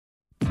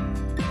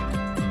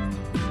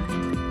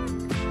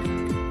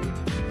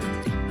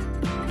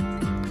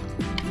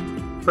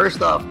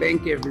First off,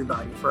 thank you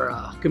everybody for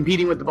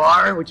competing with the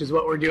bar, which is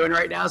what we're doing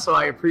right now. So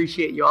I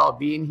appreciate you all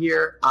being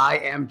here. I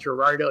am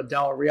Gerardo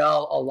Del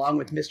Real, along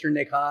with Mr.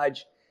 Nick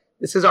Hodge.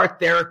 This is our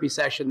therapy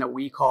session that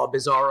we call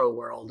Bizarro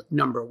World,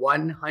 number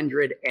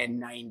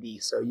 190.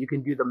 So you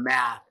can do the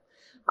math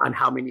on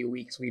how many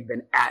weeks we've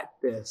been at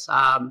this.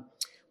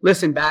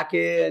 Listen, back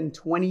in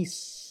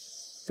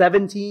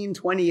 2017,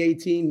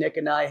 2018, Nick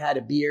and I had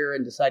a beer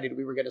and decided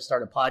we were going to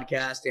start a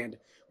podcast. And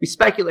we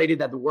speculated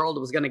that the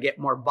world was going to get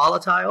more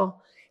volatile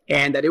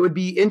and that it would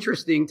be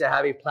interesting to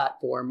have a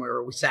platform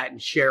where we sat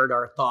and shared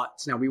our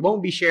thoughts. Now, we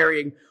won't be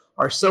sharing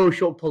our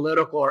social,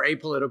 political, or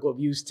apolitical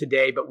views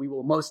today, but we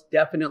will most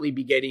definitely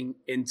be getting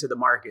into the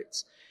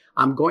markets.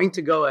 I'm going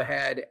to go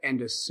ahead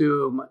and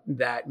assume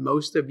that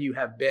most of you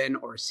have been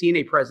or seen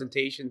a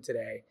presentation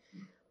today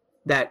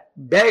that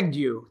begged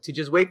you to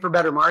just wait for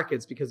better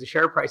markets because the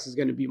share price is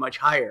going to be much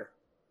higher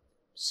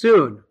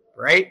soon,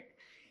 right?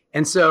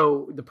 And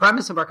so the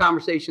premise of our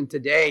conversation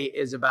today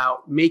is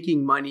about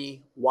making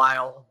money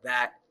while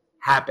that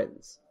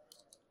happens.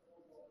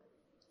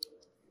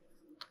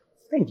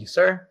 Thank you,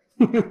 sir.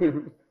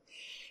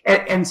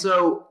 and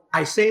so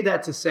I say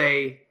that to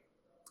say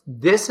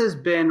this has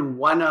been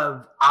one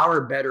of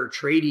our better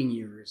trading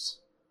years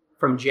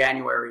from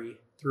January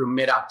through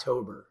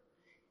mid-October.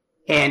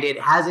 And it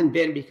hasn't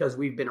been because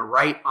we've been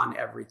right on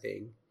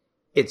everything.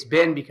 It's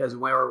been because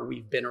where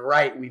we've been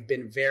right, we've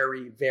been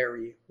very,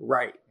 very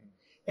right.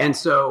 And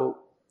so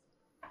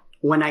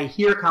when I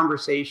hear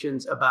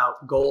conversations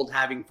about gold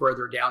having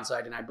further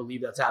downside, and I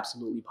believe that's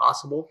absolutely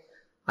possible,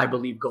 I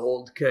believe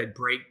gold could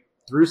break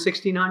through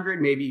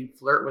 1600, maybe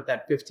flirt with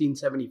that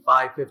 1575,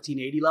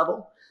 1580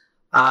 level.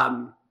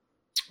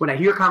 When I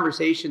hear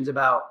conversations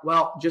about,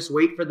 well, just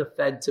wait for the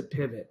Fed to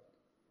pivot.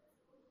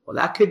 Well,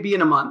 that could be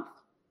in a month.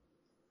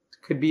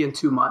 It could be in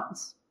 2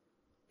 months.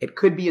 It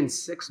could be in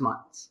 6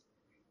 months.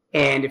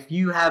 And if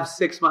you have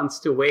 6 months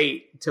to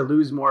wait to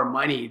lose more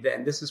money,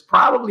 then this is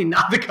probably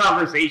not the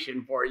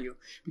conversation for you,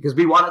 because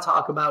we want to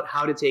talk about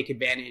how to take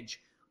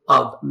advantage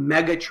of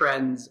mega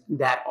trends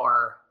that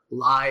are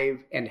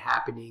live and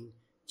happening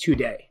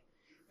today.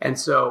 And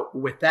so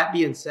with that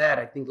being said,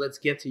 I think let's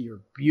get to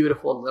your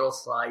beautiful little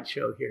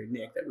slideshow here,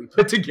 Nick, that we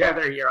put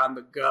together here on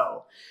the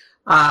go.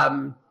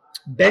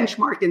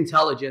 Benchmark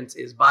Intelligence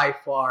is by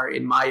far,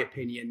 in my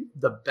opinion,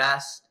 the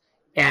best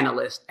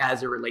analyst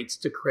as it relates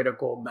to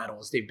critical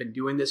metals. They've been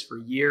doing this for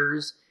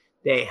years.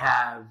 They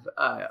have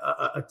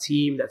a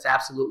team that's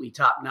absolutely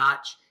top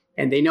notch,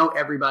 and they know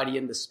everybody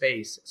in the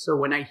space. So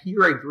when I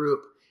hear a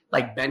group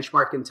like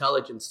Benchmark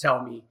Intelligence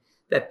tell me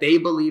that they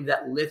believe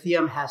that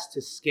lithium has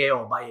to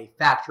scale by a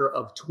factor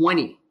of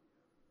 20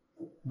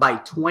 by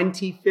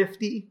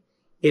 2050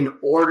 in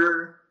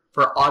order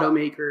for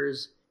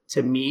automakers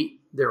to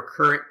meet their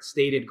current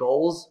stated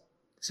goals,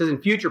 this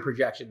isn't future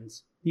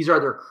projections. These are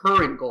their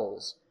current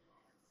goals.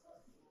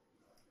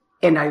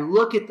 And I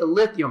look at the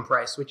lithium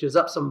price, which is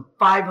up some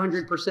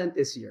 500%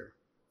 this year.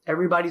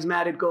 Everybody's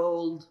mad at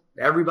gold.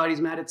 Everybody's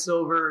mad at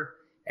silver.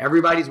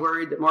 Everybody's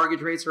worried that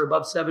mortgage rates are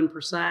above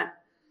 7%.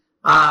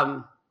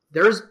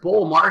 There's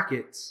bull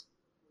markets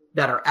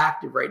that are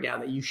active right now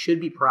that you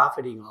should be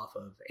profiting off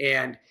of.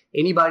 And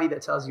anybody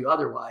that tells you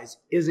otherwise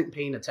isn't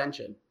paying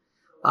attention.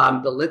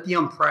 The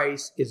lithium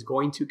price is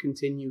going to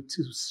continue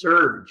to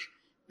surge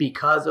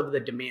because of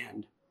the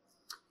demand.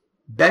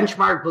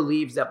 Benchmark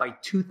believes that by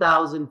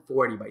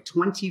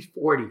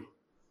 2040,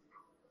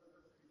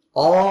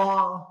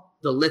 all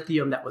the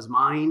lithium that was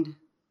mined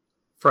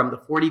from the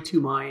 42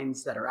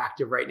 mines that are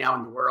active right now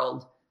in the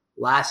world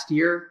last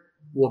year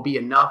will be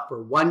enough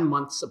for 1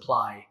 month's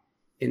supply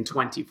in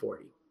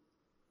 2040.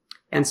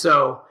 And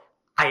so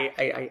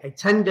I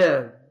tend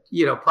to,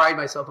 pride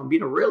myself on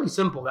being a really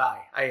simple guy.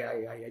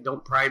 I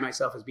don't pride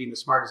myself as being the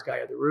smartest guy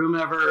in the room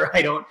ever.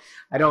 I don't,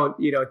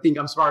 think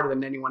I'm smarter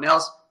than anyone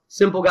else.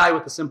 Simple guy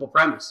with a simple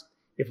premise.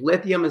 If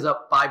lithium is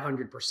up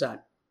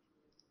 500%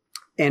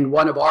 and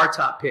one of our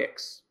top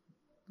picks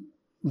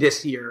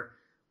this year,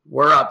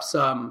 we're up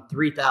some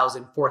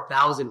 3,000,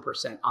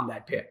 4,000% on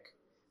that pick.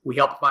 We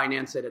helped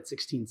finance it at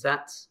 16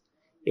 cents.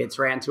 It's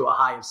ran to a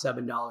high of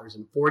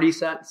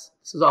 $7.40.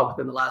 This is all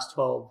within the last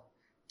 12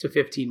 to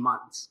 15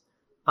 months.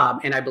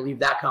 And I believe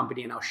that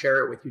company, and I'll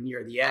share it with you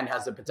near the end,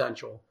 has the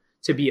potential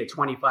to be a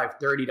 $25,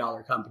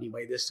 $30 company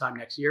by this time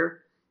next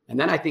year. And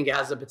then I think it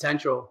has the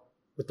potential,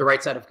 with the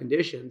right set of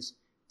conditions,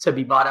 to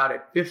be bought out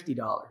at $50.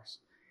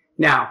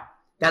 Now,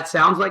 that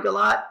sounds like a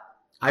lot.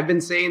 I've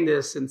been saying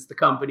this since the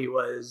company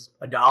was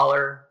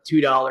 $1,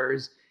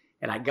 $2,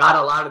 and I got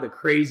a lot of the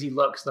crazy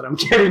looks that I'm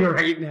getting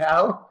right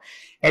now.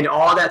 And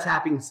all that's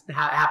happened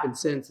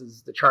since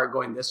is the chart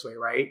going this way,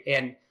 right?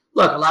 And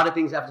look, a lot of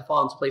things have to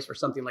fall into place for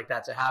something like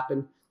that to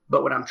happen.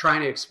 But what I'm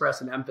trying to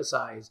express and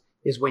emphasize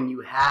is when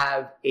you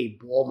have a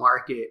bull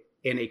market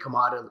in a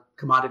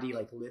commodity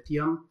like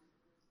lithium,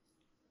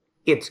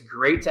 it's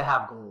great to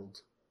have gold.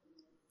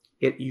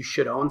 You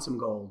should own some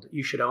gold.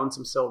 You should own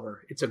some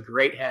silver. It's a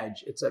great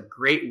hedge. It's a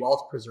great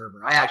wealth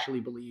preserver. I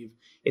actually believe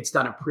it's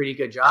done a pretty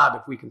good job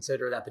if we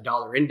consider that the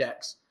dollar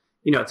index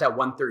It's at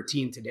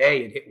 113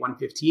 today. It hit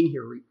 115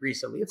 here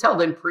recently. It's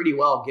held in pretty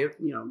well,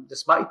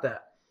 despite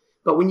that.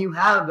 But when you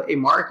have a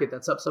market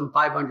that's up some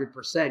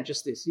 500%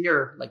 just this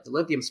year, like the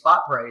lithium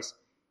spot price,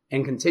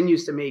 and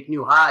continues to make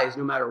new highs,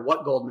 no matter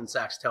what Goldman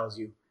Sachs tells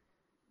you,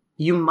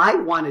 you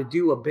might want to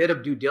do a bit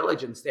of due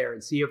diligence there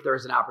and see if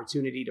there's an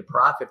opportunity to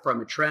profit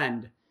from a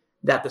trend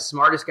that the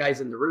smartest guys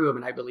in the room,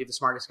 and I believe the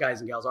smartest guys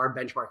and gals are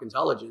benchmark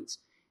intelligence,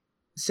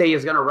 say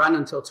is going to run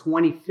until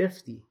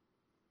 2050.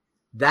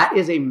 That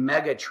is a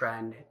mega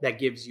trend that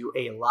gives you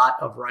a lot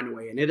of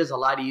runway. And it is a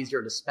lot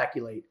easier to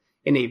speculate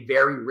in a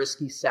very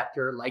risky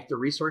sector like the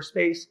resource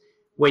space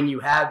when you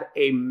have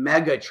a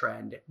mega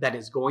trend that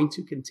is going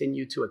to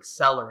continue to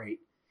accelerate.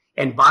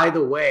 And by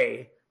the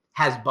way,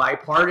 has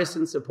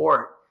bipartisan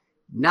support,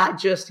 not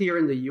just here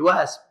in the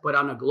US, but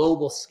on a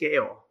global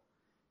scale.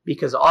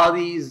 Because all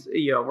these,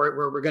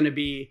 we're going to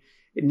be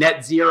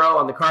net zero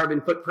on the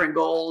carbon footprint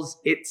goals.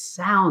 It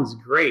sounds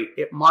great.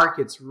 It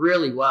markets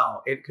really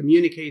well. It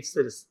communicates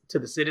to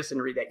the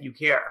citizenry that you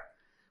care.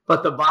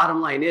 But the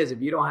bottom line is,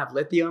 if you don't have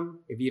lithium,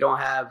 if you don't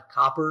have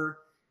copper,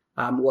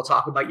 we'll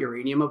talk about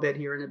uranium a bit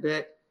here in a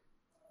bit,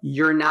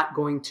 you're not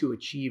going to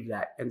achieve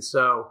that. And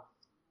so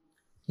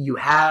you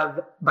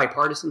have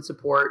bipartisan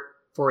support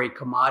for a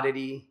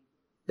commodity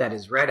that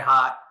is red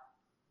hot,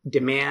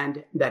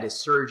 demand that is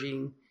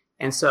surging.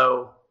 And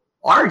so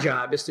our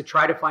job is to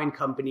try to find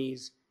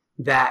companies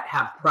that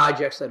have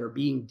projects that are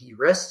being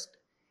de-risked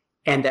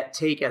and that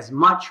take as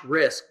much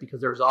risk,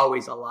 because there's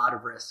always a lot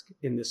of risk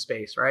in this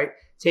space, right?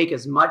 Take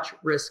as much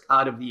risk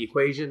out of the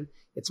equation.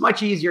 It's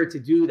much easier to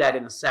do that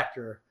in a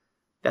sector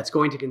that's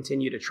going to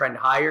continue to trend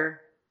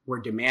higher,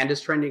 where demand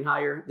is trending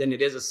higher, than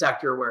it is a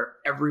sector where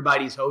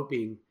everybody's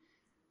hoping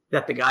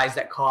that the guys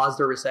that caused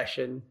the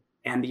recession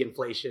and the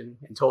inflation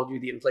and told you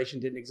the inflation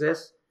didn't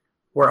exist,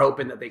 we're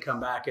hoping that they come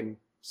back and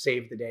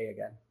save the day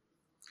again.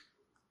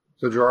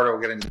 So Gerardo,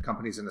 we'll get into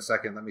companies in a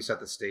second. Let me set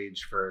the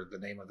stage for the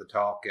name of the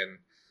talk and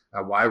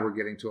why we're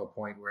getting to a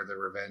point where the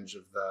revenge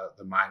of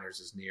the miners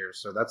is near.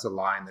 So that's a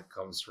line that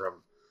comes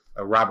from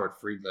Robert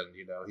Friedland.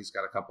 He's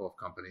got a couple of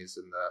companies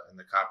in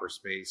the copper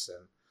space,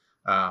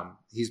 and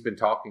he's been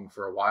talking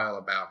for a while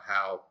about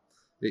how,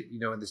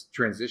 in this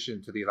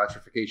transition to the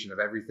electrification of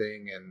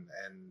everything and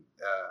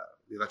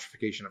the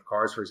electrification of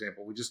cars, for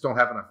example, we just don't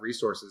have enough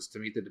resources to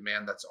meet the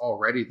demand that's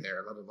already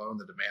there, let alone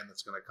the demand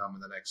that's going to come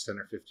in the next 10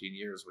 or 15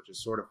 years, which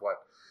is sort of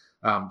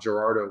what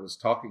Gerardo was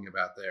talking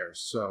about there.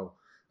 So,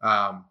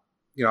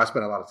 I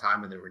spent a lot of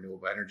time in the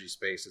renewable energy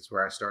space. It's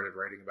where I started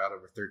writing about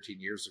over 13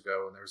 years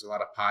ago. And there was a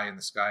lot of pie in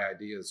the sky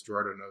ideas.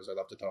 Gerardo knows I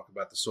love to talk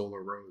about the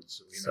solar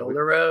roads.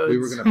 Roads. We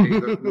were going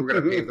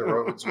to pave the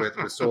roads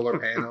with solar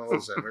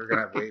panels, and we were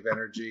going to have wave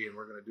energy, and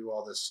we're going to do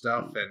all this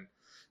stuff. And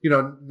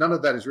none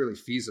of that is really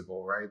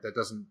feasible, right?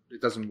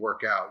 It doesn't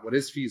work out. What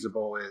is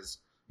feasible is,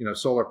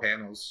 solar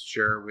panels,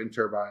 sure, wind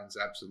turbines,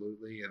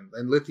 absolutely,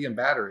 and lithium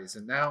batteries.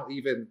 And now,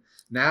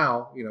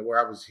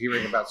 where I was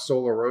hearing about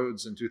solar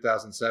roads in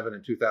 2007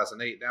 and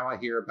 2008, now I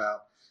hear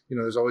about,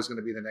 there's always going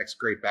to be the next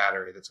great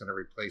battery that's going to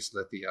replace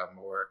lithium,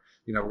 or,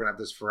 we're going to have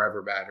this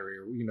forever battery,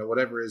 or,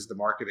 whatever is the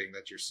marketing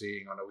that you're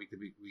seeing on a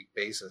week-to-week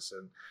basis.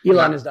 And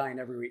Elon is dying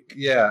every week.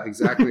 Yeah,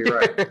 exactly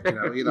right.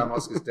 Elon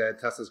Musk is dead.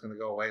 Tesla's going to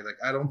go away. Like,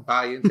 I don't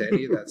buy into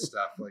any of that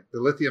stuff. Like,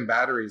 the lithium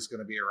battery is going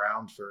to be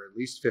around for at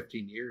least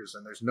 15 years,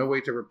 and there's no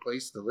way to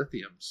replace the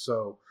lithium.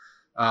 So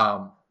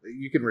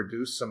you can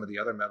reduce some of the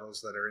other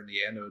metals that are in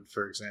the anode,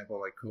 for example,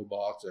 like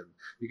cobalt, and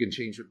you can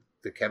change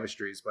the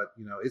chemistries, but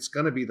it's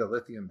going to be the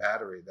lithium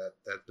battery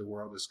that the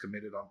world is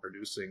committed on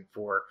producing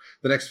for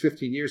the next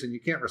 15 years. And you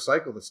can't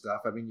recycle the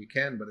stuff. I mean, you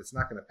can, but it's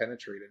not going to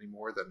penetrate any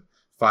more than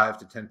 5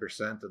 to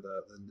 10% of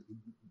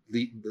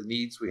the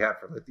needs we have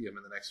for lithium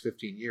in the next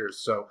 15 years.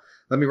 So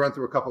let me run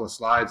through a couple of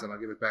slides, and I'll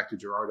give it back to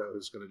Gerardo,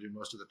 who's going to do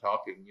most of the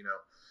talking.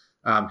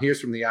 Here's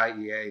from the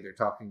IEA. They're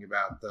talking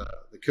about the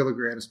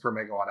kilograms per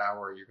megawatt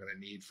hour you're going to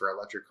need for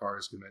electric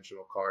cars,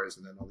 conventional cars,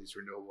 and then all these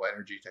renewable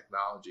energy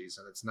technologies.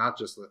 And it's not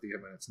just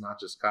lithium, and it's not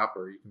just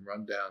copper. You can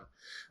run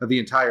down the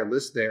entire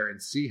list there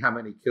and see how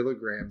many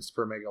kilograms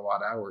per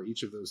megawatt hour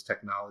each of those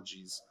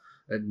technologies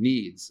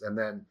needs. And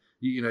then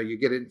you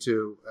get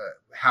into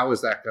how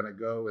is that going to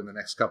go in the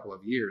next couple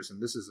of years.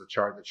 And this is a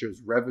chart that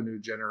shows revenue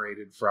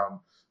generated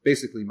from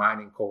basically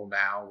mining coal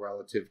now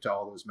relative to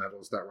all those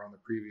metals that were on the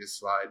previous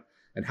slide,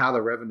 and how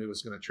the revenue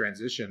is going to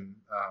transition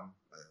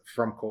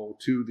from coal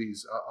to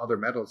these other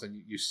metals.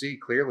 And you see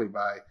clearly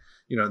by,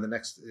 the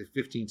next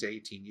 15 to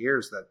 18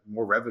 years that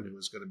more revenue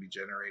is going to be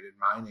generated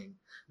mining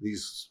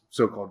these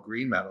so-called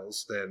green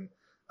metals than,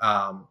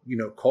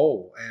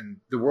 coal. And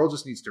the world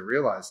just needs to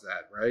realize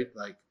that, right?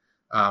 Like,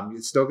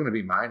 it's still going to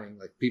be mining.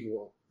 Like,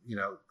 people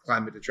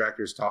climate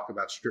detractors talk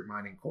about strip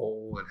mining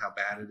coal and how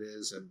bad it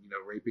is, and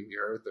raping the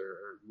earth,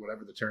 or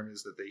whatever the term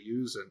is that they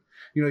use. And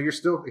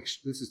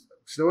this is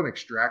still an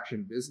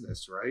extraction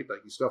business, right? Like,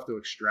 you still have to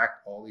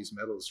extract all these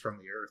metals from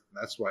the earth,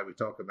 and that's why we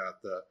talk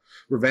about the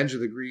revenge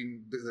of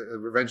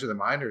the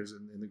miners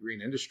in the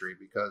green industry.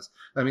 Because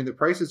the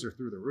prices are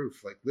through the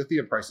roof. Like,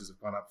 lithium prices have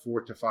gone up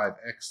 4 to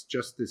 5x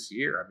just this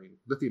year.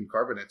 Lithium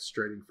carbonate's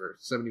trading for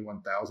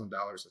 $71,000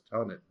 a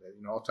ton at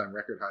all-time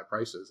record high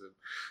prices, and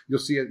you'll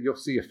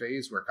see a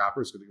phase where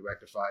copper is going to go back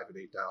to $5 and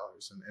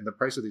 $8, and the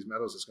price of these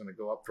metals is going to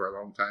go up for a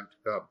long time to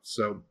come.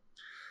 So,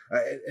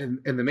 and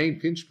the main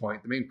pinch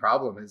point, the main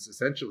problem is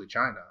essentially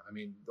China.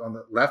 On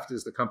the left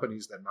is the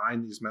companies that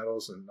mine these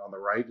metals, and on the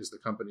right is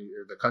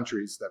the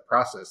countries that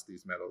process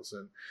these metals,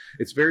 and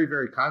it's very,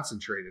 very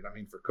concentrated.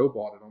 For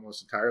cobalt, it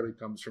almost entirely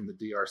comes from the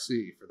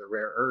DRC. For the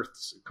rare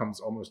earths, it comes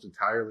almost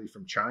entirely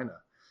from China.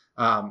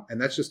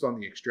 And that's just on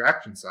the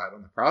extraction side.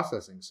 On the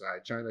processing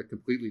side, China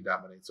completely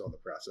dominates all the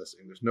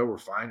processing. There's no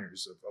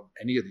refiners of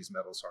any of these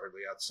metals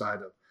hardly outside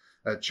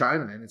of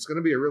China. And it's going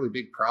to be a really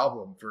big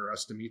problem for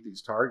us to meet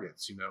these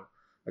targets.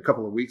 A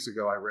couple of weeks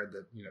ago, I read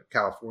that,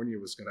 California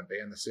was going to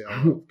ban the sale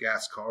of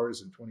gas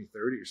cars in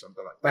 2030 or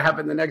something like that. What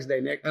happened the next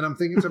day, Nick? And I'm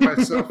thinking to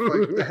myself,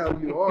 like, the hell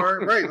you are?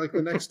 Right. Like,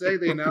 the next day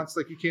they announced,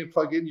 like, you can't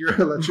plug in your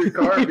electric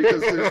car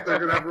because they're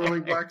going to have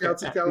rolling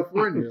blackouts in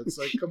California. It's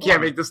like, come on.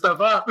 Can't make this stuff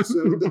up.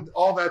 So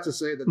all that to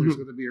say that there's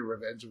going to be a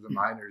revenge of the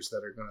miners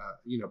that are going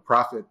to,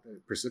 profit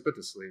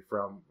precipitously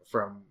from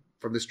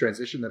this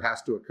transition that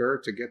has to occur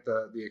to get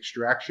the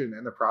extraction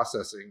and the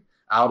processing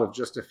out of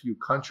just a few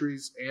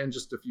countries and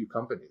just a few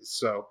companies.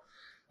 So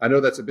I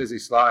know that's a busy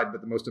slide, but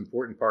the most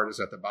important part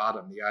is at the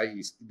bottom.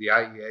 The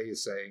IEA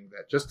is saying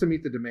that just to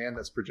meet the demand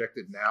that's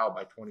projected now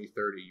by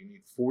 2030, you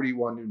need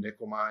 41 new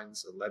nickel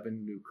mines,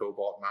 11 new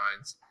cobalt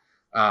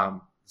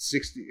mines,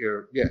 60,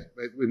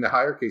 in the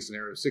higher case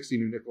scenario, 60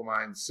 new nickel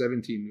mines,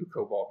 17 new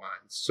cobalt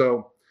mines.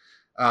 So,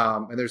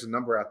 and there's a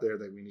number out there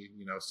that we need,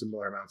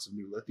 similar amounts of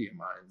new lithium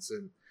mines,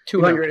 and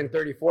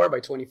 234 by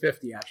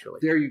 2050, actually.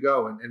 There you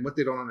go. And what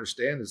they don't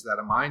understand is that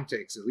a mine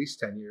takes at least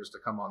 10 years to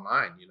come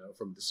online,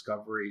 from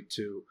discovery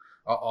to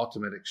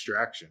ultimate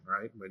extraction,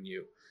 right? When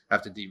you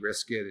have to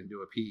de-risk it and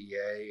do a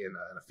PEA and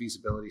a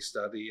feasibility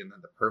study, and then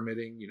the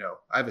permitting.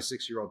 I have a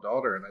 6-year-old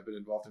daughter, and I've been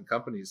involved in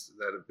companies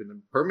that have been in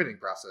the permitting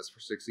process for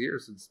 6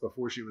 years, since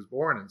before she was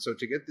born. And so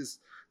to get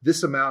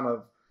this amount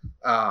of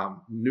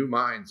new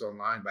mines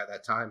online by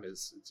that time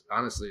it's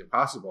honestly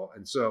impossible.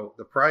 And so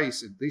the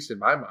price, at least in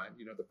my mind,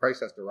 the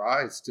price has to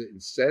rise to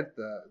incent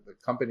the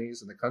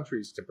companies and the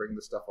countries to bring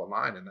the stuff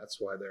online, and that's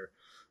why they're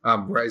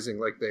rising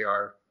like they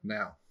are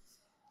now.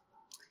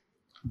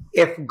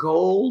 If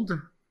gold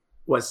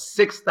was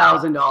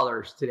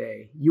 $6,000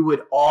 today, you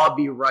would all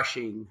be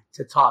rushing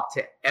to talk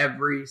to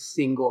every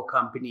single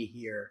company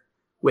here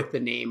with the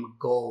name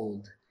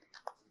gold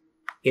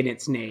in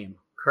its name,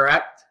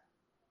 correct?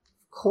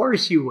 Of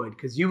course you would,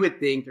 because you would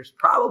think there's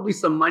probably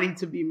some money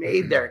to be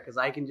made there, because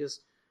I can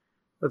just,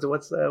 what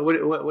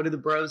do the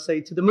bros say?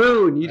 To the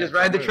moon. You just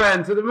ride the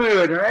trend to the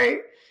moon,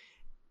 right?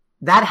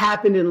 That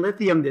happened in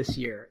lithium this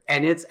year,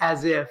 and it's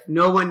as if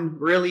no one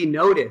really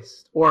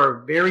noticed,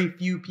 or very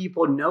few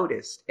people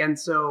noticed. And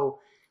so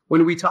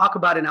when we talk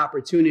about an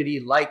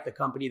opportunity like the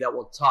company that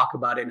we'll talk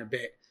about in a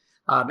bit,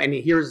 and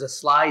here's a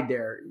slide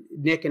there,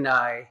 Nick and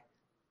I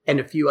and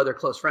a few other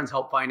close friends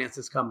helped finance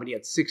this company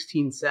at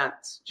 16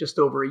 cents just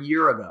over a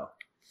year ago.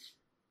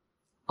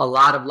 A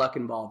lot of luck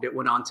involved. It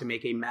went on to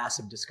make a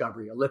massive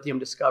discovery, a lithium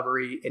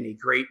discovery in a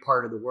great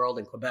part of the world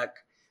in Quebec,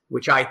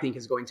 which I think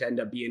is going to end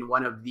up being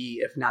one of the,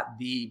 if not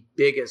the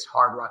biggest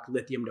hard rock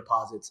lithium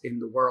deposits in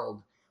the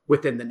world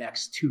within the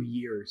next 2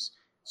 years.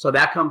 So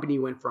that company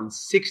went from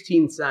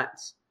 16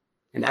 cents,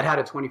 and that had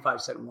a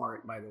 25-cent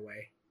warrant, by the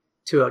way,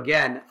 to,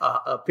 again,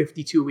 a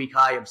 52-week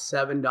high of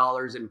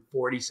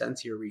 $7.40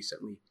 here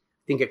recently.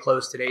 I think it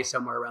closed today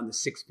somewhere around the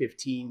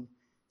 $6.15,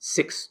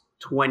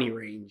 $6.20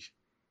 range.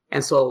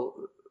 And so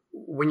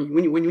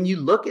when you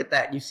look at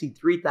that, you see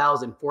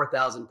 3,000,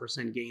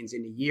 4,000% gains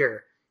in a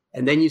year.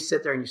 And then you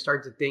sit there and you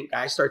start to think,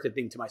 I start to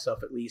think to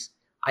myself, at least,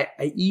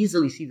 I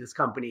easily see this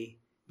company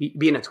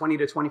being a $20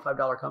 to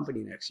 $25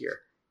 company next year.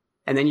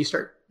 And then you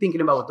start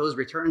thinking about what those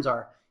returns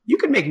are. You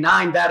could make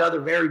 9 bad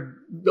other very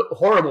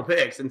horrible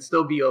picks and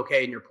still be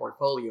okay in your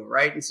portfolio,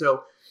 right? And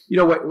so,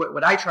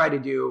 what I try to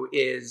do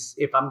is,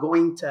 if I'm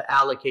going to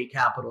allocate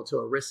capital to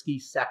a risky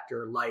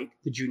sector like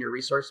the junior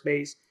resource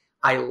space,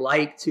 I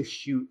like to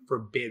shoot for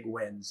big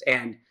wins.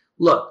 And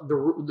look,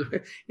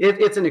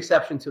 it's an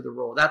exception to the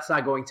rule. That's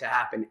not going to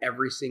happen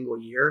every single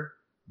year,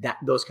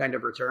 those kind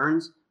of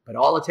returns. But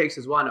all it takes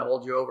is one to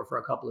hold you over for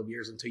a couple of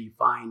years until you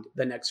find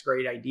the next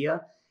great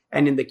idea.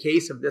 And in the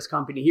case of this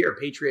company here,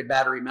 Patriot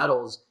Battery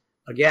Metals,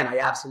 again, I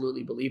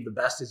absolutely believe the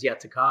best is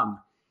yet to come.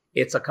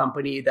 It's a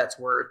company that's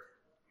worth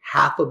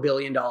 $500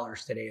 million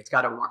today. It's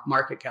got a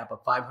market cap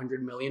of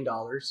 $500 million.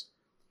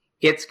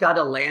 It's got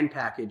a land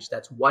package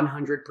that's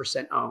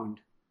 100% owned.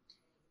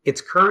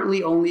 It's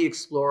currently only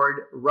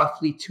explored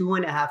roughly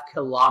 2.5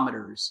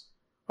 kilometers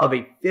of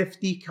a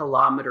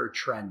 50-kilometer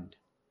trend.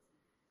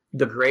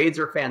 The grades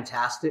are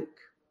fantastic.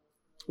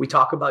 We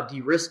talk about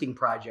de-risking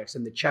projects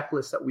and the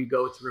checklist that we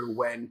go through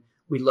when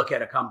we look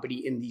at a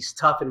company in these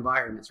tough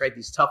environments, right?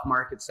 These tough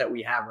markets that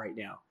we have right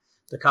now.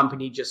 The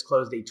company just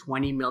closed a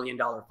 $20 million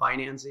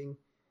financing.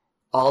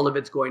 All of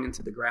it's going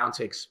into the ground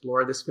to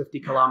explore this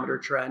 50-kilometer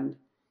trend.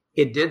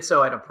 It did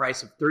so at a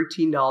price of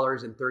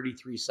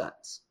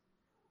 $13.33,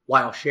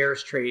 while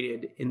shares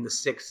traded in the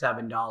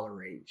 $6-7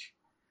 range.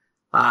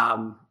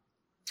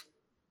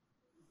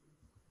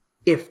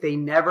 If they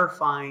never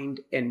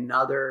find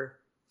another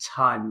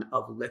ton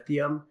of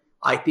lithium,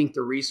 I think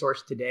the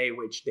resource today,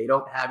 which they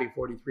don't have a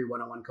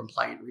 43101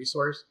 compliant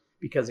resource,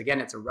 because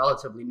again, it's a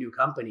relatively new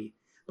company,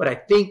 but I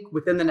think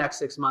within the next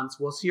 6 months,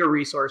 we'll see a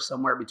resource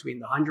somewhere between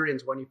the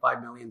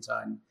 125 million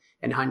ton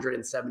and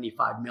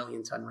 175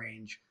 million ton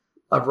range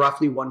of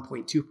roughly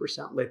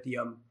 1.2%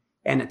 lithium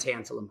and a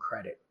tantalum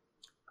credit.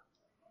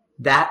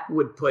 That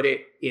would put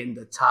it in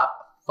the top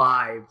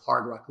 5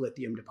 hard rock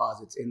lithium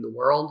deposits in the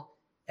world.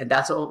 And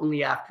that's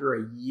only after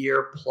a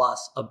year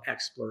plus of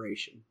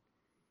exploration.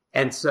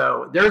 And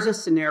so there's a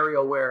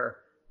scenario where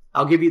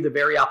I'll give you the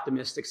very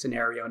optimistic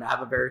scenario. And I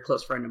have a very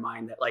close friend of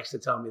mine that likes to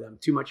tell me that I'm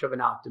too much of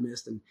an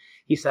optimist. And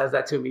he says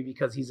that to me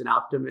because he's an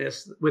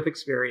optimist with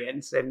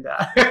experience. And,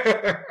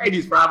 and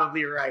he's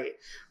probably right.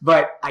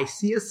 But I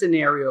see a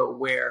scenario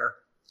where,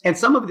 and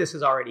some of this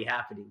is already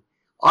happening,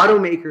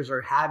 automakers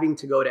are having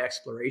to go to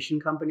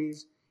exploration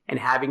companies and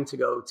having to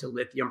go to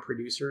lithium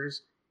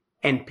producers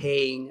and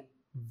paying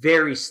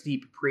very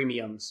steep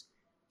premiums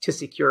to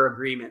secure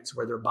agreements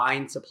where they're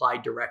buying supply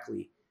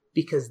directly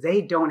because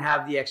they don't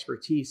have the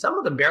expertise. Some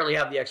of them barely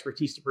have the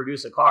expertise to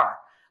produce a car,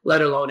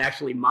 let alone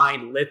actually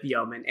mine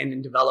lithium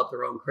and develop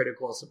their own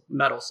critical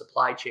metal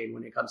supply chain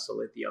when it comes to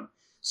lithium.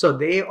 So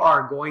they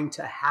are going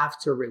to have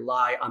to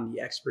rely on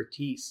the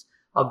expertise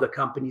of the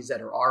companies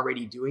that are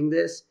already doing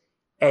this.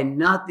 And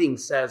nothing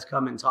says,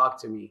 come and talk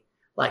to me,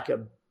 like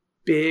a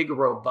big,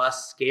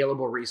 robust,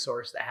 scalable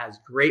resource that has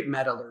great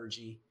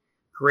metallurgy,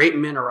 great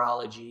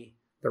mineralogy.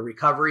 The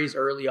recoveries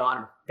early on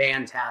are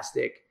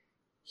fantastic.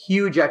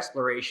 Huge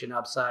exploration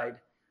upside.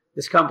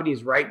 This company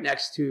is right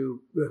next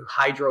to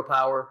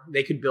hydropower.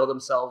 They could build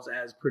themselves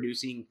as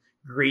producing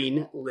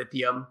green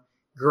lithium.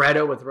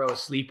 Greta would throw a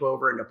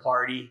sleepover and a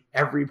party.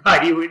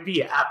 Everybody would be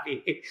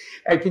happy.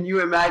 And can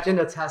you imagine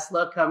a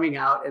Tesla coming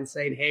out and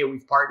saying, hey,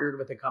 we've partnered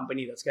with a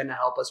company that's going to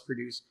help us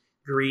produce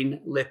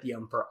green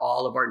lithium for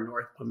all of our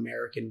North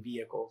American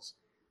vehicles?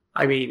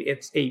 I mean,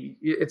 it's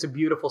a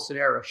beautiful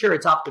scenario. Sure,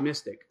 it's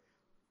optimistic.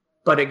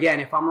 But again,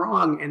 if I'm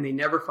wrong and they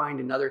never find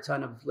another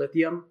ton of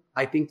lithium,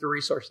 I think the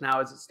resource now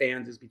as it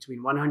stands is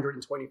between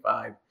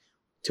 125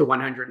 to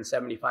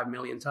 175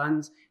 million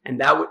tons. And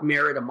that would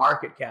merit a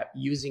market cap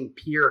using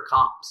peer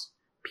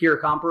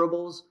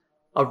comparables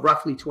of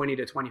roughly $20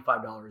 to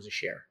 $25 a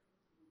share.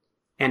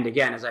 And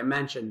again, as I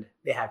mentioned,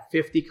 they have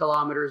 50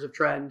 kilometers of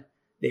trend.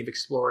 They've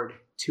explored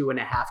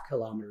 2.5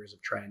 kilometers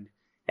of trend.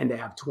 And they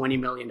have $20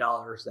 million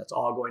that's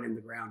all going in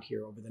the ground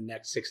here over the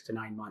next 6 to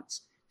 9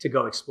 months to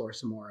go explore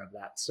some more of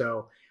that.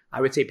 So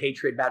I would say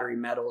Patriot Battery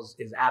Metals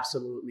is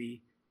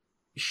absolutely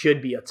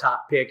should be a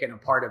top pick and a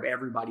part of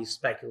everybody's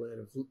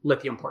speculative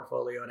lithium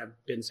portfolio. And I've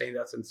been saying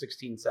that since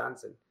 16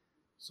 cents, and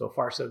so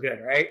far so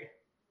good, right?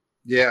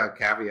 Yeah,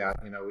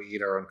 caveat, we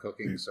eat our own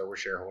cooking, so we're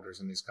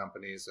shareholders in these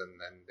companies, and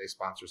they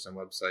sponsor some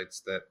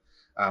websites that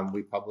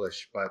we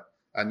publish. But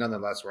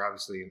nonetheless, we're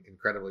obviously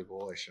incredibly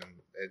bullish. And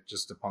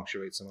just to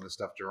punctuate some of the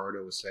stuff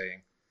Gerardo was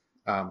saying,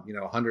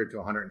 100 to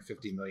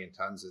 150 million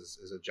tons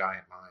is a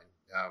giant mine.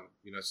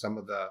 Some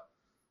of the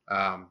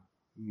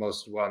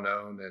most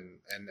well-known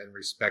and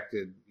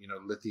respected,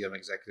 lithium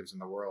executives in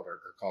the world are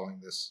calling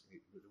this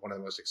one of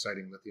the most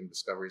exciting lithium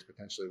discoveries,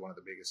 potentially one of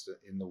the biggest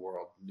in the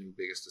world, new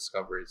biggest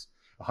discoveries.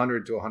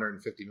 100 to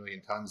 150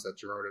 million tons that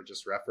Gerardo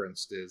just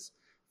referenced is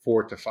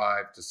 4 to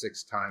 5 to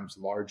 6 times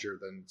larger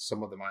than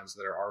some of the mines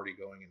that are already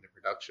going into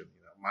production.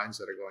 Mines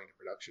that are going to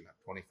production have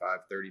 25,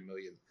 30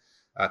 million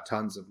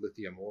tons of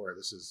lithium ore.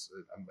 This is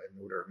an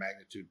order of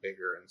magnitude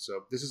bigger. And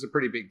so this is a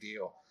pretty big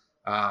deal.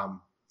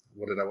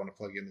 What did I want to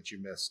plug in that you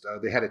missed?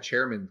 They had a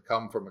chairman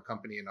come from a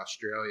company in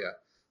Australia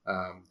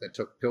that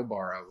took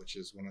Pilbara, which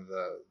is one of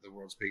the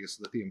world's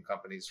biggest lithium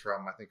companies,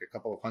 from I think a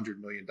couple of $100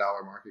 million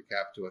market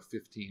cap to a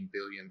 $15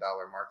 billion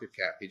market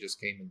cap. He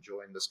just came and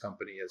joined this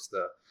company as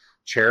the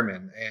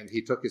chairman, and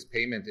he took his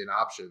payment in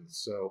options.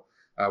 So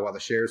while the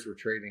shares were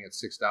trading at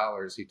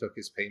 $6, he took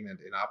his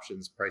payment in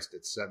options priced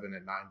at $7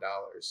 and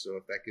 $9. So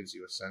if that gives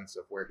you a sense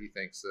of where he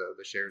thinks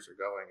the shares are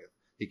going,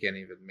 he can't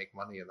even make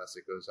money unless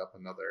it goes up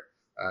another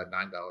 $9,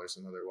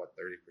 another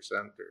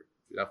 30%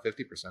 or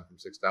 50% from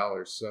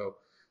 $6. So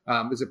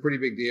it's a pretty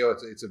big deal.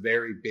 It's a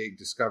very big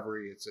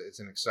discovery. It's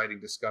an exciting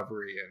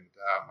discovery, and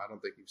I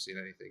don't think you've seen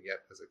anything yet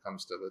as it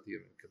comes to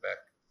lithium in Quebec.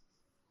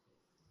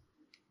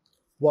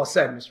 Well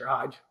said, Mr.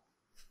 Hodge.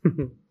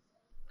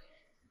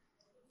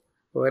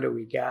 What do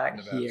we got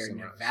here?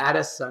 Sunrise.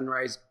 Nevada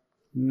Sunrise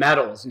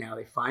Metals. Now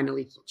they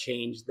finally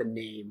changed the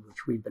name,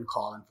 which we've been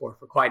calling for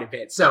quite a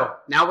bit. So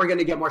now we're going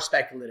to get more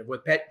speculative.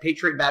 With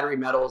Patriot Battery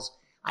Metals,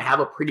 I have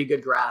a pretty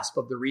good grasp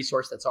of the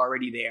resource that's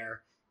already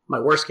there. My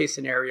worst case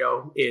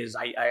scenario is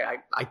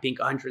I think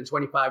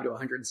 125 to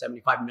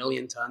 175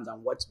 million tons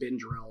on what's been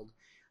drilled.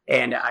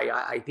 And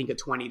I think a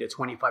 $20 to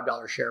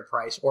 $25 share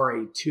price or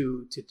a $2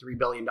 to $3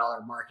 billion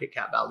market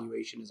cap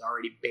valuation is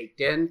already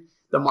baked in.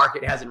 The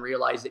market hasn't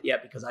realized it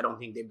yet because I don't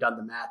think they've done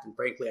the math. And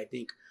frankly, I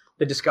think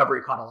the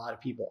discovery caught a lot of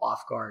people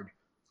off guard.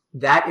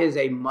 That is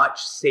a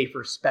much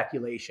safer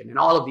speculation. And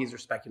all of these are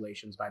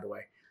speculations, by the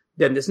way,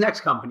 than this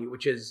next company,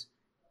 which is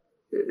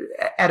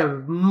at a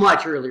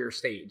much earlier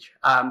stage.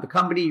 The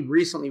company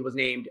recently was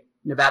named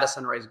Nevada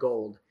Sunrise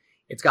Gold.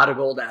 It's got a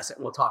gold asset,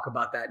 and we'll talk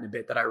about that in a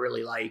bit, that I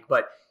really like.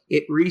 But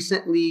it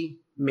recently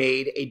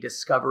made a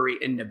discovery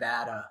in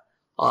Nevada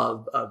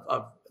of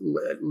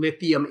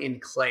lithium in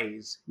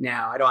clays.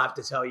 Now, I don't have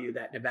to tell you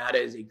that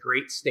Nevada is a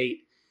great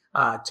state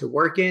to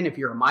work in if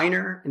you're a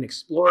miner, an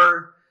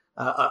explorer,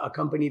 a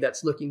company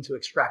that's looking to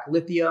extract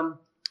lithium.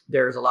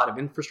 There's a lot of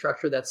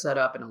infrastructure that's set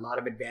up and a lot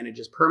of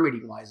advantages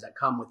permitting-wise that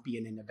come with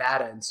being in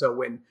Nevada. And so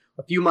when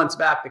a few months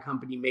back, the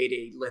company made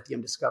a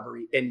lithium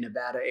discovery in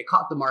Nevada, it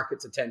caught the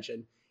market's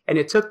attention and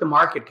it took the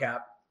market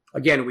cap.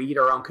 Again, we eat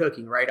our own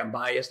cooking, right? I'm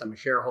biased. I'm a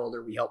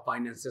shareholder. We help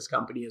finance this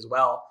company as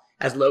well,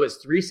 as low as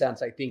 3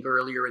 cents, I think,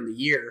 earlier in the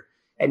year.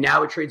 And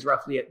now it trades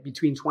roughly at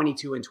between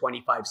 22 and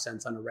 25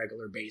 cents on a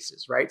regular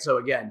basis, right? So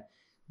again,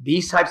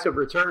 these types of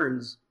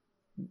returns,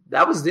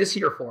 that was this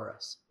year for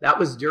us. That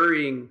was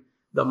during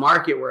the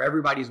market where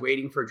everybody's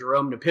waiting for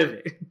Jerome to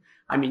pivot.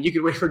 I mean, you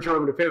can wait for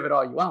Jerome to pivot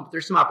all you want, but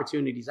there's some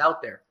opportunities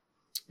out there.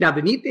 Now,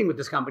 the neat thing with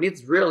this company,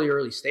 it's really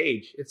early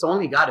stage. It's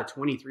only got a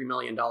 $23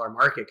 million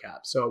market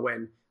cap. So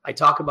when I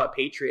talk about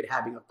Patriot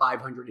having a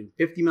 $550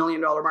 million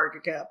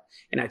market cap,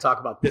 and I talk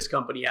about this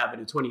company having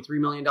a $23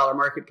 million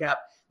market cap,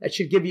 that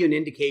should give you an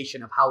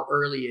indication of how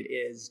early it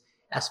is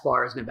as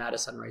far as Nevada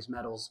Sunrise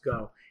Metals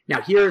go.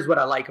 Now, here's what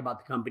I like about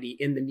the company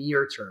in the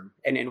near term,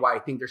 and why I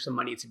think there's some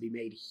money to be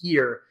made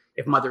here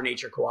if Mother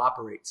Nature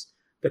cooperates.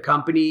 The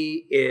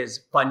company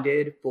is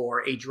funded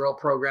for a drill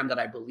program that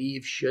I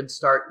believe should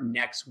start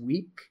next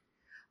week.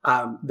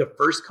 The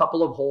first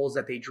couple of holes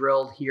that they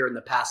drilled here in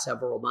the past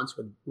several months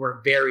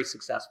were very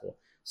successful.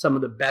 Some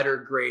of the better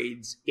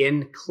grades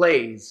in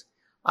clays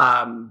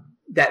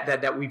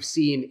that we've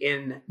seen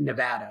in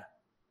Nevada.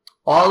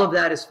 All of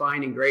that is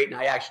fine and great, and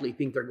I actually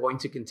think they're going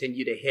to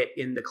continue to hit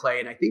in the clay,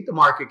 and I think the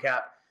market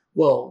cap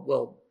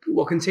will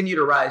continue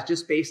to rise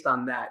just based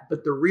on that.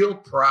 But the real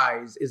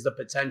prize is the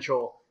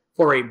potential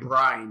for a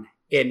brine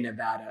in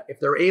Nevada. If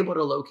they're able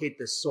to locate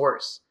the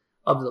source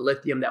of the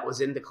lithium that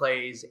was in the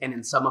clays and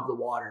in some of the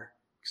water,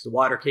 because the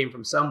water came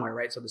from somewhere,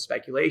 right? So the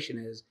speculation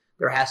is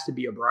there has to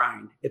be a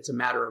brine. It's a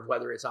matter of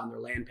whether it's on their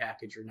land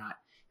package or not.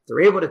 If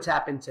they're able to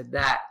tap into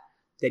that,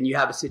 then you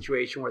have a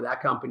situation where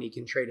that company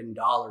can trade in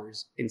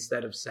dollars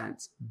instead of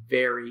cents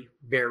very,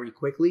 very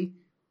quickly.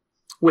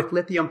 With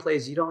lithium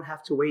plays, you don't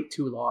have to wait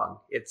too long.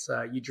 It's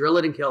you drill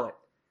it and kill it,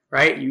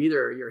 right?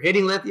 You're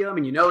hitting lithium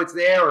and you know it's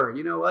there, or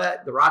you know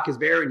what, the rock is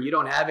bare and you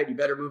don't have it. You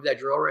better move that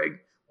drill rig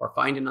or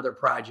find another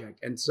project.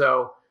 And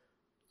so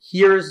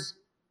here's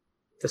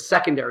the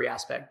secondary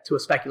aspect to a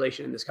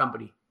speculation in this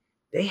company.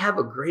 They have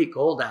a great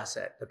gold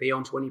asset that they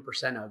own 20%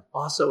 of,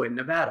 also in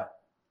Nevada.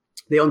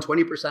 They own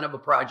 20% of a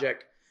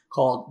project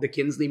called the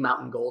Kinsley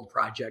Mountain Gold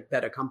Project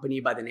that a company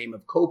by the name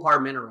of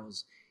Copar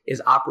Minerals is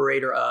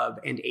operator of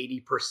and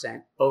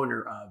 80%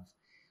 owner of.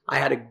 I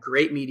had a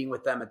great meeting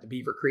with them at the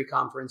Beaver Creek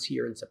Conference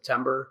here in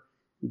September.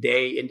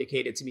 They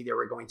indicated to me they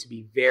were going to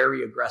be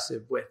very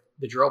aggressive with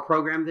the drill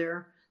program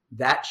there.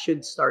 That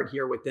should start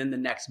here within the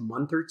next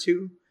month or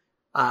two.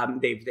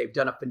 They've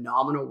done a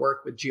phenomenal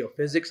work with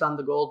geophysics on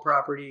the gold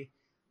property.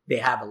 They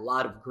have a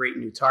lot of great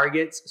new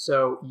targets.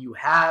 So you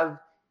have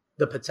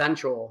the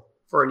potential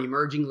for an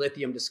emerging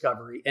lithium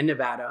discovery in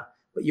Nevada,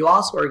 but you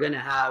also are going to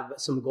have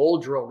some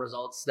gold drill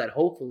results that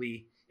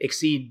hopefully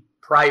exceed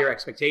prior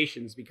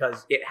expectations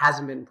because it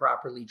hasn't been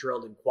properly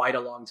drilled in quite a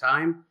long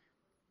time.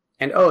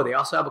 And they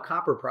also have a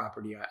copper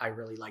property I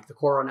really like, the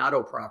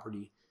Coronado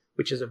property,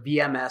 which is a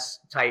VMS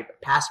type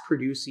past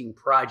producing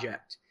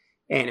project.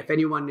 And if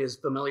anyone is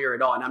familiar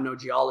at all, and I'm no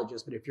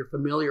geologist, but if you're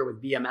familiar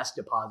with VMS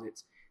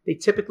deposits, they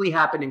typically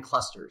happen in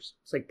clusters.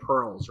 It's like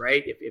pearls,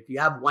 right? If you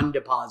have one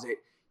deposit,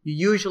 you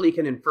usually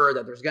can infer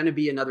that there's going to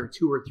be another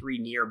 2 or 3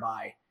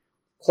 nearby.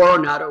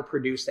 Coronado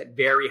produced at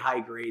very high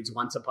grades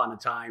once upon a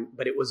time,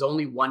 but it was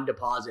only one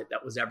deposit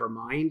that was ever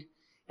mined,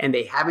 and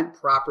they haven't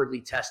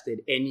properly tested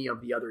any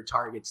of the other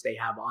targets they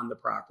have on the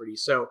property.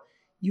 So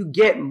you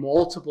get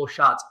multiple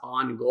shots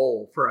on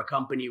goal for a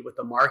company with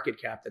a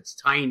market cap that's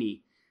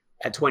tiny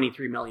at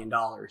 $23 million.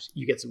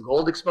 You get some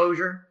gold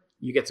exposure,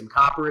 you get some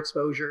copper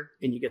exposure,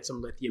 and you get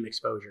some lithium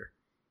exposure.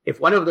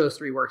 If one of those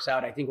 3 works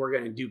out, I think we're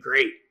going to do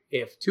great.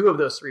 If 2 of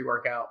those 3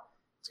 work out,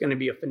 it's going to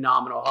be a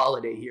phenomenal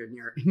holiday here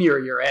near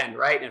year end,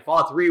 right? And if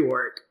all 3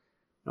 work,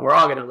 and we're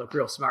all going to look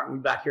real smart, we'll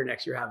be back here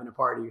next year having a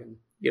party and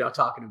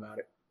talking about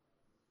it.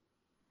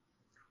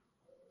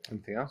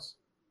 Anything else?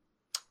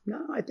 No,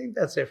 I think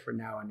that's it for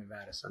now on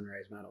Nevada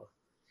Sunrise Metal.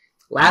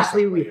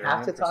 Lastly, we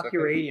have to talk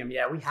uranium.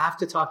 Yeah, we have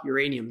to talk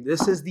uranium.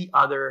 This is the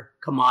other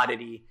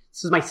commodity.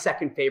 This is my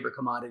second favorite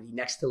commodity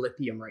next to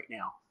lithium right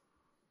now.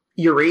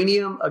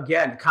 uranium,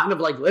 again, kind of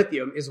like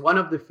lithium, is one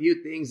of the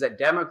few things that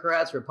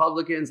Democrats,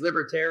 Republicans,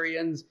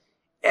 libertarians,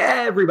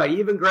 everybody,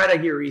 even Greta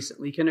here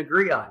recently, can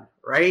agree on,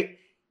 right?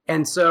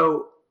 And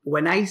so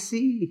when I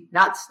see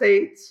not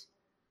states,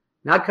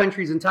 not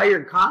countries,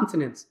 entire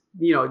continents,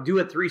 do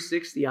a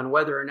 360 on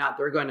whether or not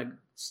they're going to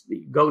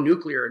go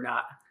nuclear or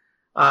not,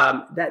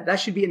 that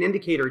should be an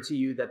indicator to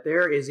you that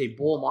there is a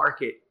bull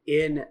market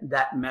in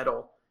that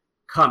metal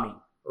coming,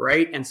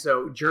 right? And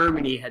so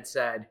Germany had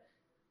said,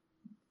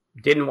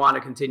 didn't want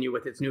to continue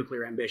with its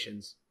nuclear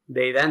ambitions.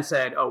 They then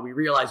said, oh, we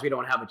realize we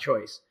don't have a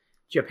choice.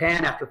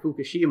 Japan, after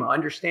Fukushima,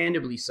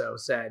 understandably so,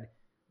 said,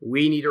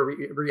 we need to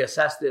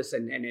reassess this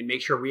and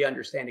make sure we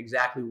understand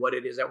exactly what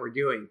it is that we're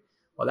doing.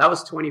 Well, that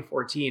was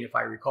 2014, if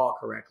I recall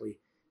correctly.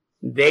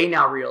 They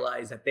now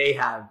realize that they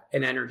have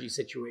an energy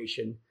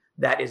situation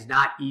that is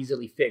not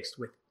easily fixed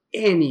with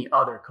any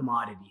other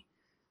commodity.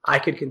 I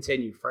could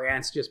continue.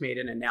 France just made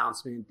an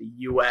announcement. The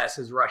US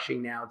is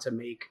rushing now to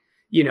make,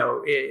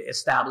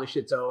 establish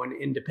its own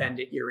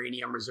independent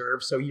uranium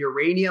reserve. So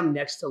uranium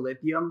next to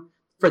lithium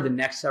for the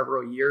next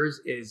several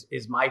years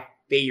is my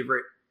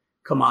favorite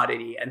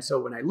commodity. And so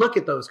when I look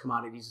at those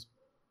commodities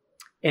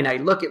and I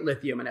look at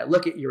lithium and I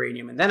look at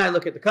uranium and then I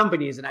look at the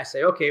companies and I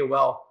say, okay,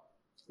 well,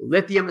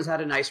 lithium has had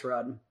a nice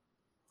run.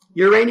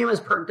 Uranium has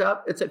perked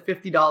up. It's at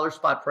 $50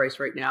 spot price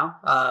right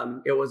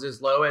now. It was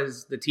as low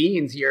as the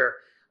teens here,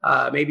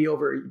 maybe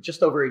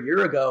just over a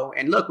year ago.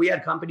 And look, we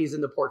had companies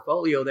in the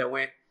portfolio that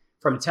went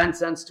from 10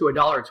 cents to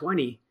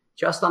 $1.20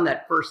 just on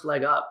that first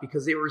leg up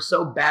because they were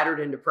so battered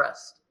and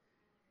depressed.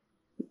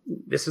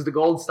 This is the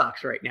gold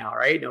stocks right now,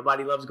 right?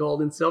 Nobody loves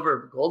gold and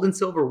silver. Gold and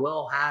silver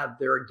will have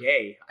their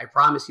day. I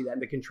promise you that.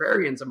 And the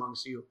contrarians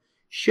amongst you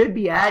should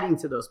be adding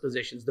to those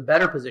positions, the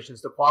better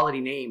positions, the quality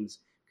names,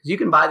 because you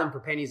can buy them for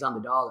pennies on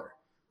the dollar.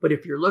 But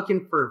if you're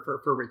looking for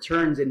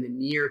returns in the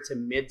near to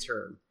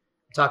midterm,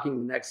 talking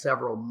the next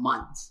several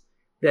months,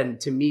 then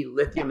to me,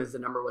 lithium is the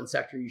number one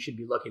sector you should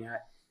be looking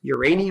at.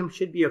 Uranium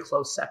should be a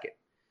close second.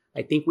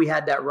 I think we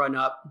had that run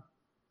up.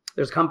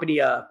 There's a company,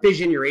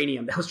 Fission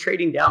Uranium, that was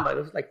trading down by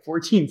like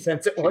 14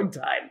 cents at one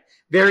time.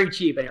 Very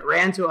cheap. And it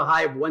ran to a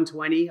high of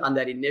 120 on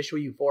that initial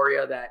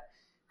euphoria that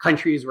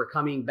countries were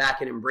coming back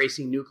and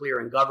embracing nuclear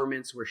and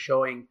governments were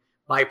showing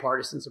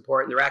bipartisan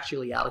support. And they're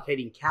actually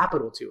allocating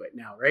capital to it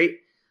now, right?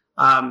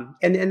 And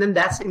then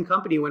that same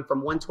company went from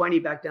 120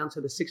 back down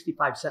to the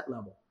 65-cent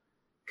level.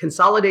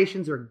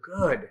 Consolidations are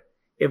good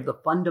if the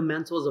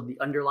fundamentals of the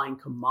underlying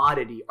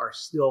commodity are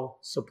still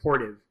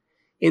supportive.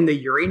 In the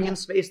uranium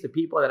space, the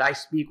people that I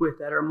speak with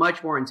that are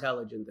much more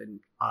intelligent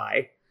than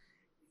I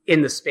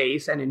in the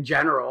space and in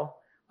general,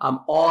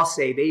 all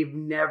say they've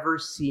never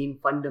seen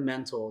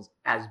fundamentals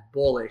as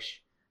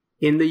bullish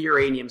in the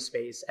uranium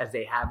space as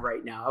they have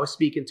right now. I was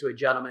speaking to a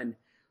gentleman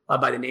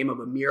by the name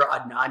of Amir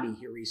Adnani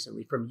here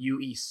recently from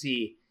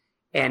UEC.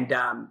 And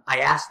I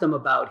asked him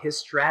about his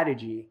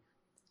strategy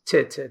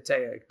because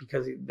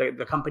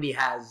the company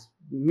has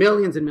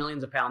millions and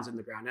millions of pounds in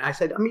the ground. And I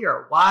said,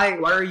 Amir, why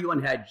are you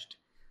unhedged?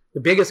 The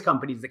biggest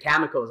companies, the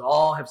Camecos,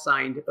 all have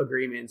signed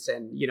agreements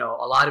and, a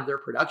lot of their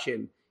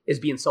production is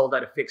being sold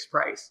at a fixed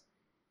price.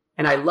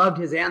 And I loved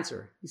his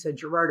answer. He said,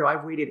 Gerardo,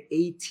 I've waited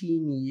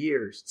 18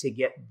 years to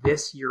get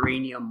this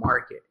uranium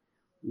market.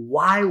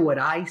 Why would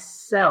I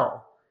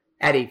sell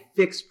at a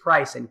fixed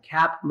price and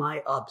cap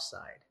my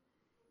upside?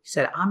 He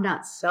said, I'm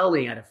not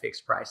selling at a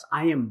fixed price.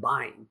 I am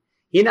buying.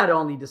 He not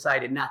only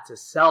decided not to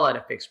sell at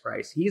a fixed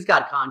price, he's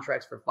got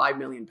contracts for 5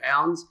 million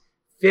pounds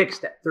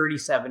fixed at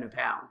 37 a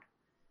pound.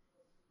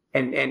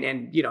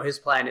 And his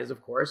plan is,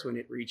 of course, when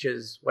it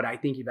reaches what I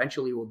think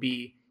eventually will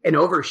be an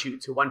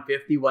overshoot to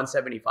 150,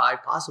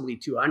 175, possibly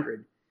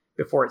 200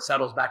 before it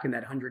settles back in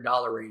that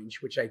 $100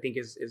 range, which I think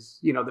is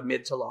the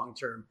mid to long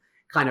term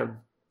kind of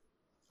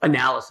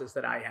analysis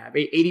that I have.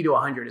 80 to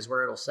 100 is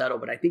where it'll settle,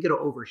 but I think it'll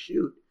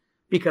overshoot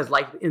because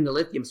like in the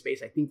lithium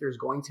space, I think there's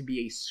going to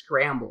be a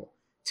scramble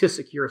to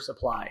secure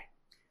supply.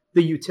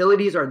 The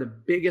utilities are the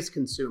biggest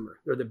consumer.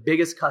 They're the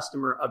biggest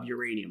customer of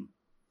uranium.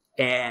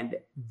 And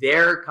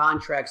their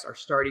contracts are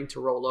starting to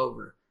roll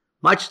over,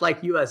 much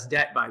like US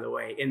debt, by the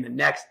way, in the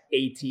next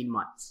 18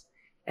 months.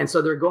 And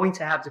so they're going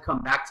to have to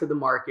come back to the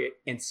market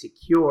and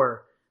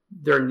secure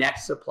their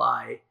next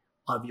supply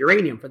of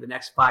uranium for the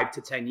next 5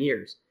 to 10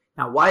 years.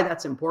 Now, why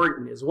that's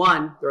important is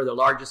one, they're the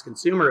largest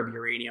consumer of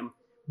uranium,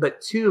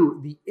 but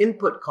two, the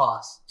input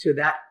cost to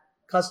that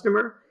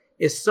customer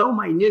is so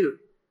minute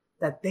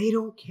that they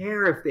don't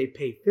care if they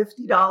pay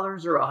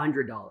 $50 or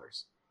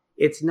 $100.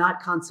 It's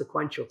not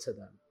consequential to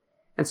them.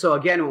 And so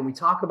again, when we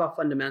talk about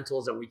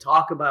fundamentals and we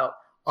talk about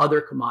other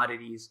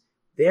commodities,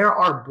 there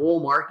are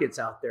bull markets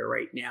out there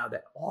right now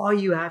that all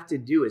you have to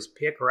do is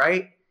pick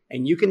right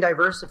and you can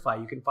diversify.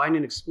 You can find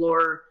an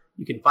explorer,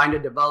 you can find a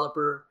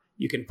developer,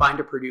 you can find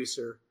a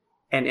producer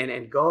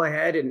and go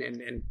ahead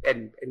and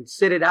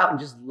sit it out and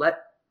just let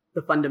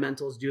the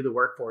fundamentals do the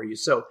work for you.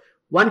 So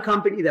one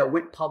company that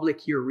went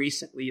public here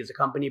recently is a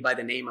company by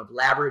the name of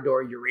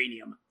Labrador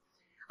Uranium.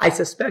 I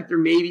suspect there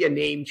may be a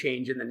name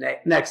change in the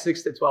next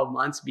 6 to 12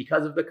 months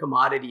because of the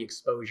commodity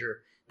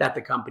exposure that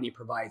the company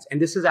provides.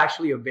 And this is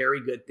actually a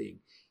very good thing.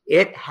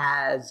 It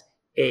has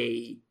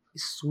a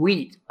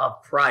suite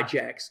of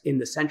projects in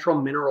the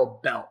Central Mineral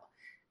Belt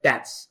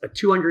that's a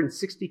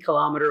 260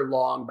 kilometer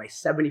long by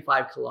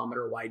 75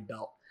 kilometer wide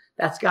belt.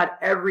 That's got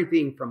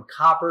everything from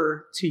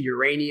copper to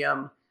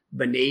uranium,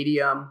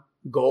 vanadium,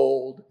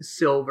 gold,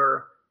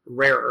 silver,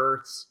 rare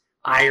earths,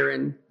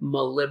 iron,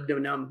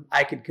 molybdenum.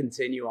 I could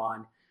continue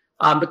on.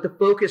 But the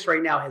focus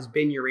right now has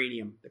been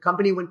uranium. The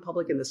company went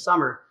public in the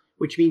summer,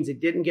 which means it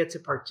didn't get to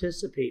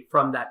participate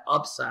from that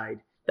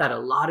upside that a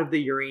lot of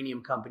the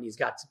uranium companies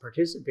got to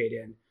participate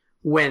in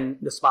when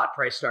the spot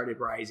price started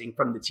rising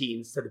from the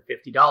teens to the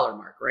 $50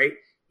 mark, right?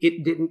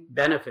 It didn't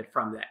benefit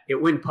from that.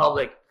 It went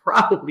public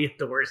probably at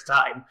the worst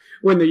time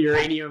when the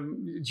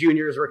uranium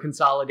juniors were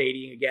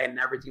consolidating again and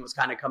everything was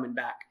kind of coming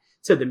back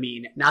to the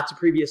mean, not to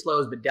previous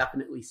lows, but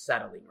definitely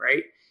settling,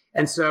 right?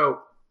 And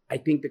so I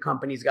think the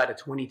company's got a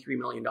 $23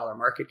 million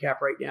market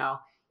cap right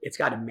now. It's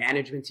got a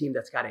management team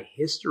that's got a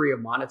history of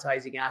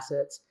monetizing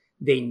assets.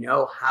 They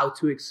know how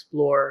to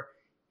explore,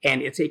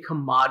 and it's a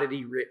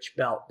commodity rich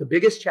belt. The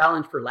biggest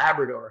challenge for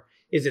Labrador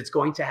is it's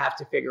going to have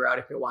to figure out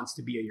if it wants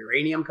to be a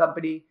uranium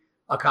company,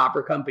 a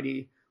copper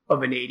company, a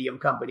vanadium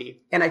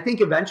company. And I think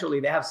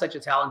eventually they have such a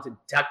talented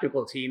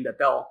technical team that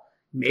they'll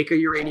make a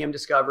uranium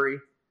discovery,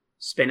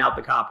 spin out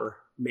the copper,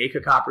 make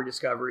a copper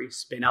discovery,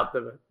 spin out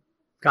the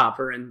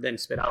copper, and then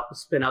spin out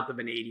the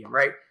vanadium,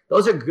 right?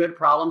 Those are good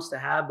problems to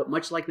have, but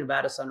much like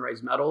Nevada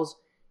Sunrise Metals,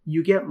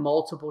 you get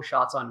multiple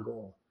shots on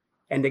goal.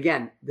 And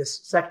again,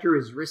 this sector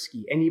is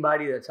risky.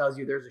 Anybody that tells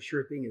you there's a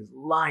sure thing is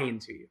lying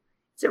to you.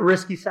 It's a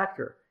risky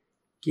sector.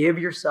 Give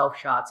yourself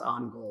shots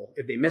on goal.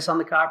 If they miss on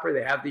the copper,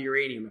 they have the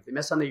uranium. If they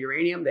miss on the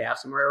uranium, they have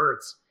some rare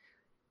earths.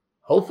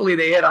 Hopefully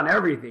they hit on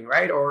everything,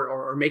 right?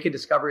 Or make a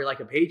discovery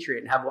like a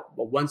Patriot and have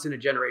a once in a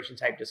generation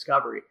type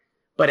discovery.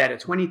 But at a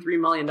 $23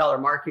 million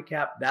market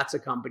cap, that's a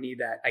company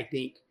that I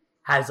think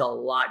has a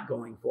lot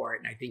going for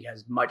it. And I think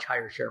has much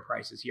higher share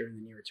prices here in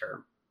the near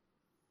term.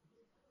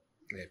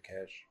 They have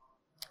cash.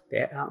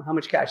 How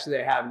much cash do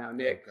they have now,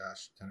 Nick? Oh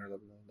gosh, $10 or $11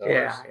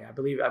 million. Yeah. I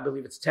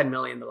believe it's 10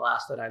 million the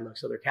last that I looked.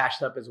 So they're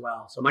cashed up as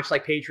well. So much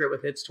like Patriot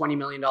with its $20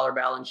 million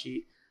balance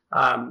sheet,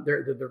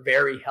 they're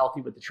very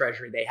healthy with the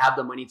treasury. They have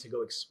the money to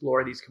go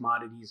explore these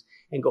commodities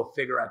and go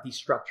figure out these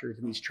structures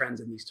and these trends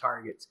and these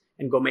targets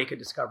and go make a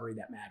discovery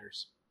that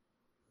matters.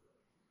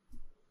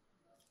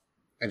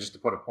 And just to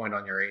put a point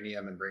on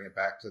uranium and bring it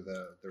back to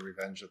the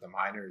revenge of the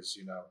miners,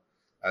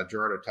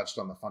 Gerardo touched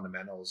on the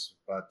fundamentals,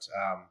 but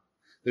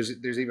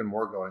there's even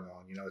more going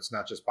on. It's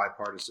not just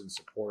bipartisan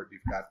support.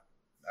 You've got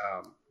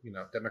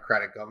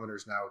Democratic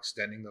governors now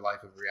extending the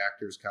life of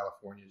reactors.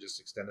 California just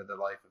extended the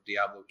life of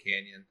Diablo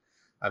Canyon.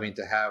 I mean,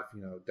 to have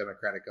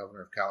Democratic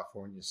governor of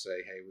California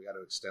say, "Hey, we got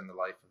to extend the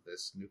life of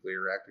this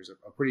nuclear reactor" is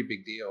a pretty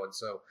big deal. And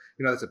so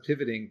it's a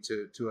pivoting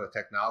to a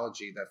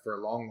technology that for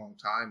a long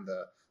time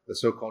the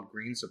so-called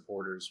green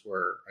supporters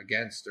were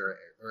against or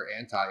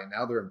anti, and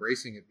now they're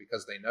embracing it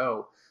because they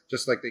know,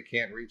 just like they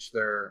can't reach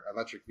their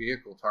electric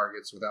vehicle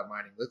targets without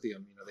mining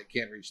lithium, they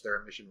can't reach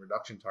their emission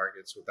reduction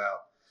targets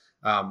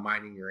without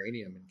mining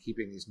uranium and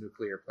keeping these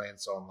nuclear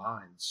plants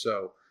online.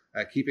 So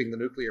keeping the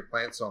nuclear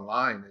plants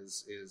online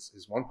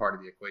is one part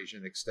of the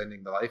equation,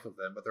 extending the life of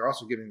them, but they're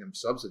also giving them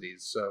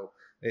subsidies. So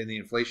in the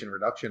Inflation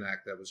Reduction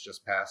Act that was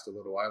just passed a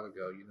little while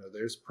ago,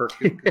 there's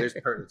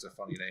it's a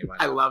funny name.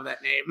 I love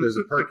that name. There's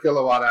a per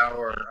kilowatt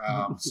hour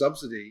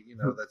subsidy,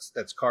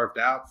 that's carved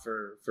out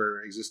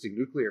for existing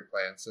nuclear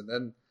plants. And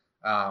then,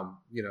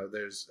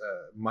 there's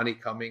money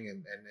coming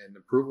and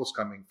approvals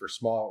coming for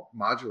small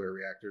modular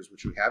reactors,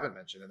 which we haven't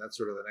mentioned. And that's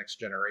sort of the next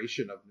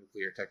generation of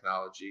nuclear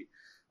technology.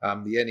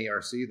 The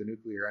NERC, the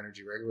Nuclear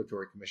Energy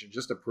Regulatory Commission,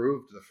 just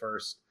approved the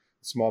first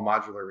small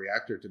modular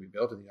reactor to be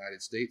built in the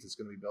United States. It's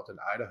going to be built in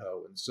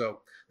Idaho. And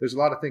so there's a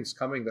lot of things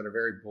coming that are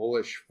very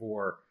bullish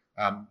for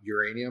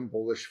uranium,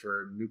 bullish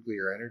for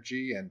nuclear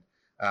energy. And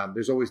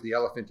there's always the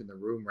elephant in the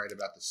room, right,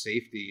 about the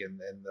safety and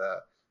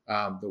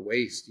the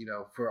waste.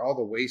 For all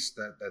the waste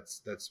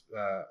that's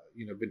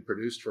been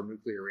produced from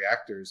nuclear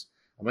reactors,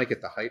 I might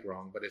get the height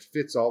wrong, but it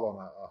fits all on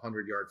a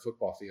 100-yard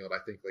football field, I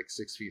think like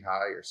 6 feet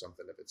high or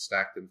something, if it's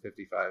stacked in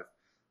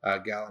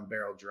 55-gallon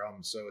barrel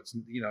drums. So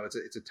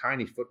it's a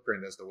tiny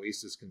footprint as the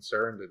waste is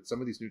concerned. And some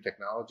of these new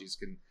technologies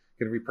can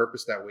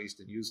repurpose that waste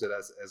and use it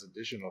as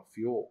additional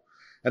fuel.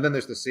 And then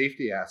there's the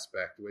safety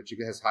aspect, which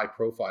has high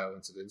profile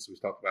incidents.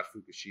 We've talked about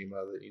Fukushima,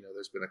 that,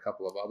 there's been a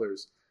couple of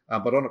others.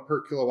 But on a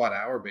per kilowatt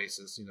hour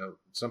basis,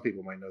 some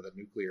people might know that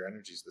nuclear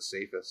energy is the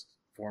safest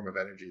form of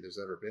energy there's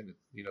ever been.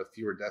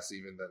 Fewer deaths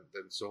even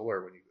than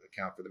solar when you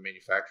account for the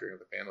manufacturing of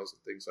the panels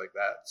and things like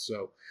that.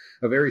 So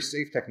a very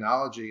safe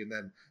technology, and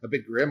then a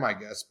bit grim, I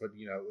guess. But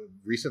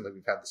recently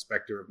we've had the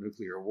specter of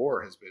nuclear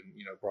war has been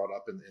brought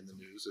up in the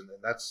news, and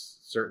that's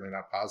certainly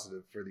not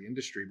positive for the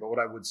industry. But what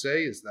I would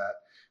say is that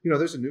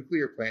there's a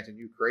nuclear plant in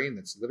Ukraine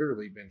that's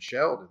literally been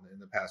shelled in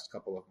the past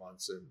couple of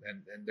months,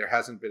 and there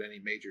hasn't been any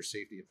major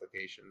safety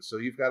implications. So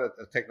you've got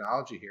a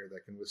technology here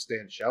that can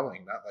withstand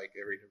shelling. Not like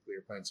every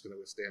nuclear plant is going to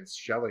withstand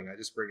shelling. I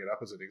just bring it up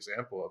as an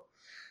example of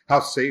how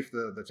safe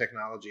the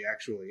technology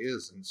actually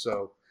is. And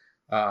so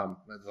The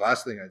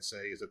last thing I'd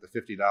say is that the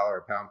 $50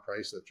 a pound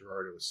price that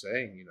Gerardo was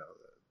saying,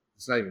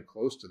 it's not even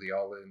close to the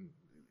all-in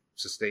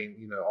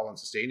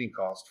sustaining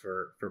cost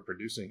for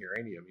producing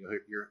uranium.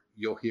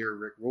 You'll hear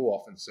Rick Rule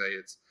often say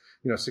it's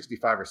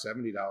 $65 or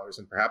 $70,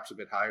 and perhaps a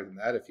bit higher than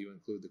that if you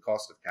include the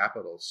cost of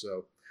capital.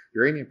 So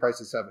uranium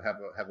prices have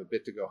a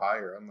bit to go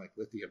higher, unlike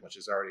lithium, which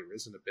has already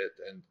risen a bit.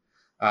 And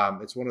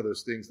it's one of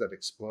those things that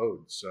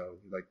explodes. So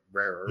like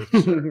rare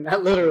earths.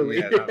 Not literally.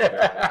 Yeah, not literally.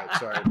 Right.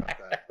 Sorry about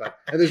that.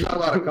 And there's not a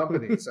lot of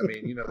companies. I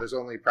mean, there's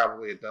only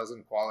probably a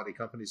dozen quality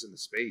companies in the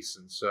space.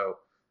 And so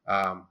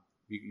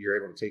you're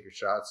able to take your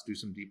shots, do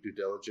some deep due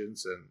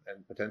diligence,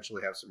 and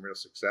potentially have some real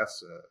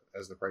success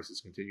as the prices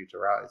continue to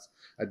rise.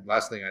 And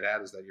last thing I'd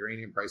add is that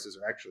uranium prices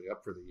are actually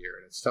up for the year,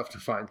 and it's tough to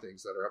find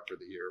things that are up for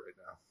the year right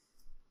now.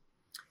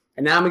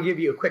 And now I'm going to give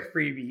you a quick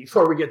freebie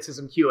before we get to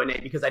some Q&A,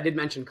 because I did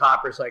mention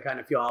copper, so I kind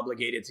of feel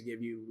obligated to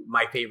give you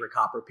my favorite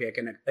copper pick,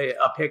 and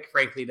a pick,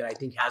 frankly, that I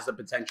think has the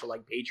potential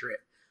like Patriot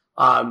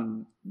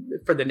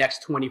for the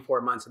next 24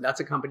 months. And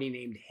that's a company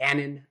named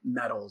Hannon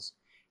Metals.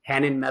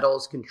 Hannon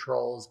Metals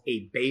controls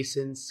a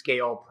basin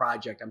scale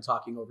project. I'm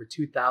talking over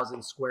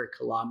 2,000 square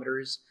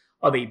kilometers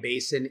of a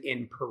basin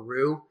in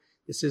Peru.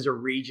 This is a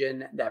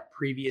region that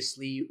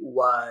previously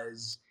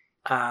was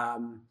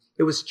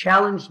it was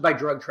challenged by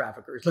drug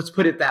traffickers. Let's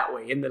put it that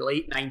way, in the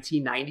late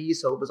 1990s.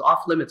 So it was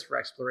off limits for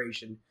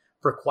exploration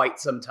for quite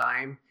some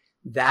time.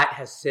 That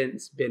has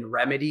since been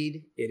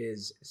remedied. It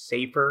is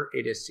safer.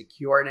 It is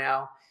secure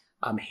now.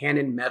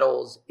 Hannon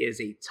Metals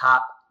is a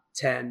top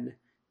 10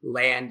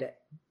 land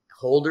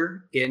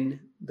holder in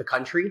the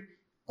country.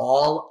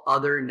 All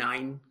other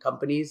 9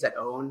 companies that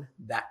own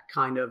that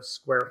kind of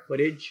square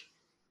footage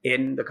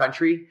in the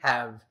country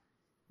have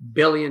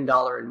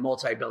billion-dollar and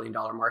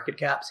multi-billion-dollar market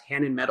caps.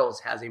 Hannon Metals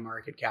has a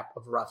market cap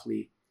of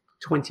roughly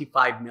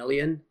 25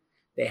 million.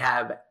 They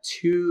have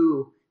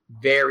 2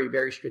 very,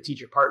 very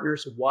strategic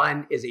partners.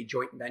 One is a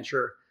joint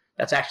venture.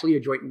 That's actually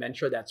a joint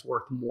venture that's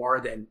worth more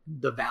than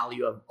the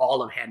value of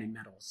all of Hannon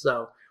Metals.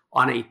 So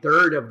on a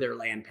third of their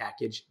land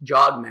package,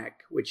 JOGMEC,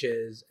 which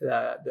is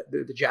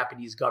the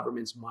Japanese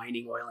government's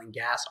mining oil and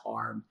gas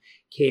arm,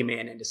 came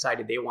in and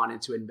decided they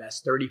wanted to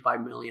invest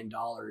 $35 million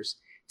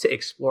to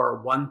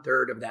explore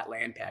 1/3 of that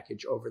land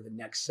package over the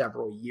next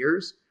several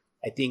years.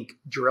 I think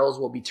drills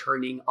will be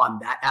turning on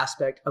that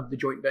aspect of the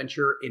joint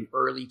venture in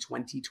early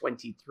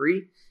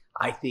 2023.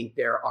 I think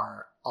there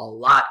are a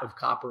lot of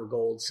copper,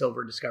 gold,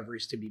 silver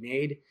discoveries to be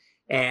made.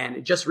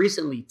 And just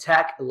recently,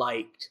 Teck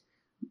liked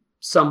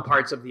some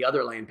parts of the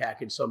other land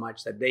package so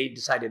much that they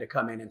decided to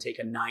come in and take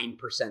a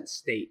 9%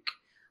 stake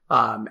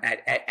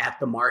at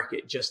the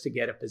market just to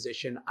get a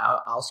position.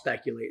 I'll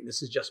speculate, and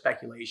this is just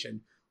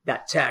speculation,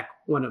 that Teck,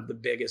 one of the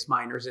biggest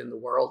miners in the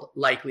world,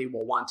 likely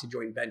will want to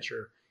joint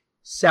venture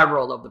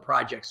several of the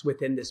projects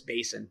within this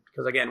basin.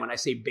 Because again, when I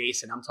say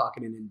basin, I'm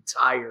talking an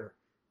entire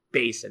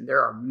basin.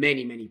 There are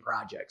many, many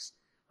projects.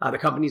 The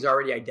company's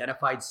already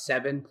identified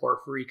 7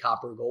 porphyry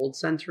copper gold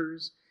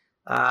centers.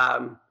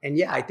 And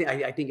yeah, I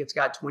think it's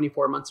got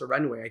 24 months of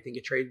runway. I think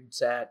it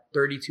trades at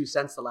 32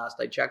 cents the last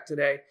I checked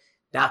today.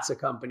 That's a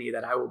company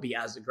that I will be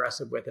as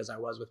aggressive with as I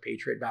was with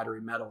Patriot Battery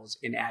Metals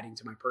in adding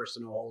to my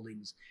personal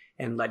holdings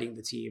and letting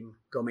the team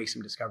go make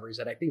some discoveries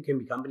that I think can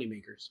be company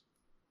makers.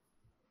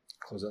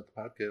 Close out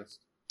the podcast.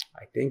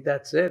 I think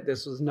that's it.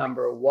 This was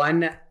number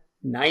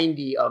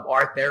 190 of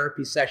our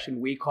therapy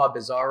session we call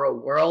Bizarro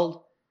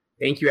World.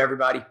 Thank you,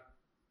 everybody.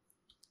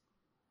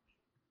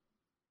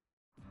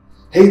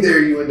 Hey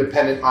there, you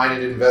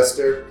independent-minded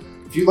investor.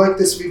 If you like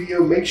this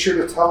video, make sure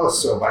to tell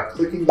us so by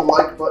clicking the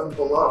like button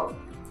below.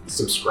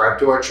 Subscribe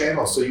to our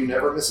channel so you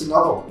never miss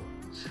another one.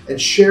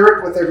 And share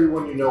it with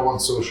everyone you know on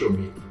social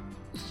media.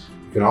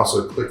 You can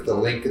also click the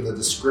link in the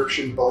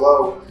description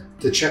below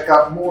to check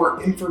out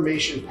more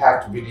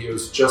information-packed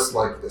videos just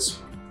like this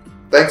one.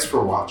 Thanks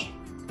for watching.